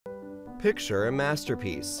Picture a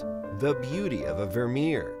masterpiece, the beauty of a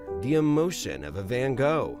Vermeer, the emotion of a Van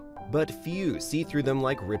Gogh. But few see through them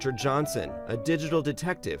like Richard Johnson, a digital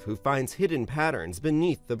detective who finds hidden patterns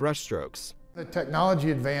beneath the brushstrokes. The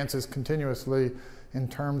technology advances continuously in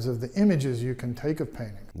terms of the images you can take of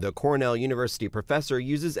painting. The Cornell University professor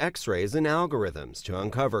uses X-rays and algorithms to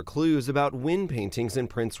uncover clues about when paintings and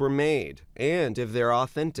prints were made, and if they're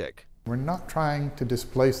authentic. We're not trying to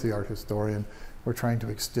displace the art historian, we're trying to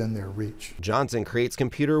extend their reach. Johnson creates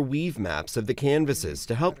computer weave maps of the canvases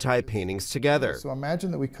to help tie paintings together. So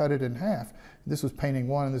imagine that we cut it in half. This was painting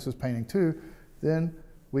 1 and this was painting 2. Then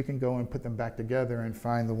we can go and put them back together and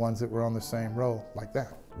find the ones that were on the same roll, like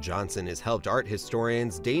that. Johnson has helped art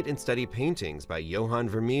historians date and study paintings by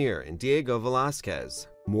Johannes Vermeer and Diego Velázquez.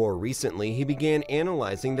 More recently, he began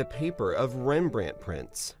analyzing the paper of Rembrandt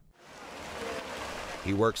prints.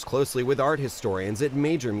 He works closely with art historians at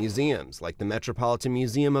major museums like the Metropolitan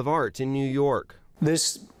Museum of Art in New York.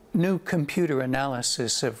 This new computer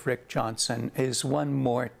analysis of Rick Johnson is one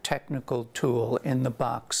more technical tool in the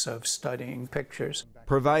box of studying pictures,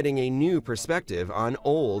 providing a new perspective on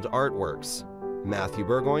old artworks. Matthew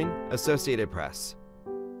Burgoyne, Associated Press.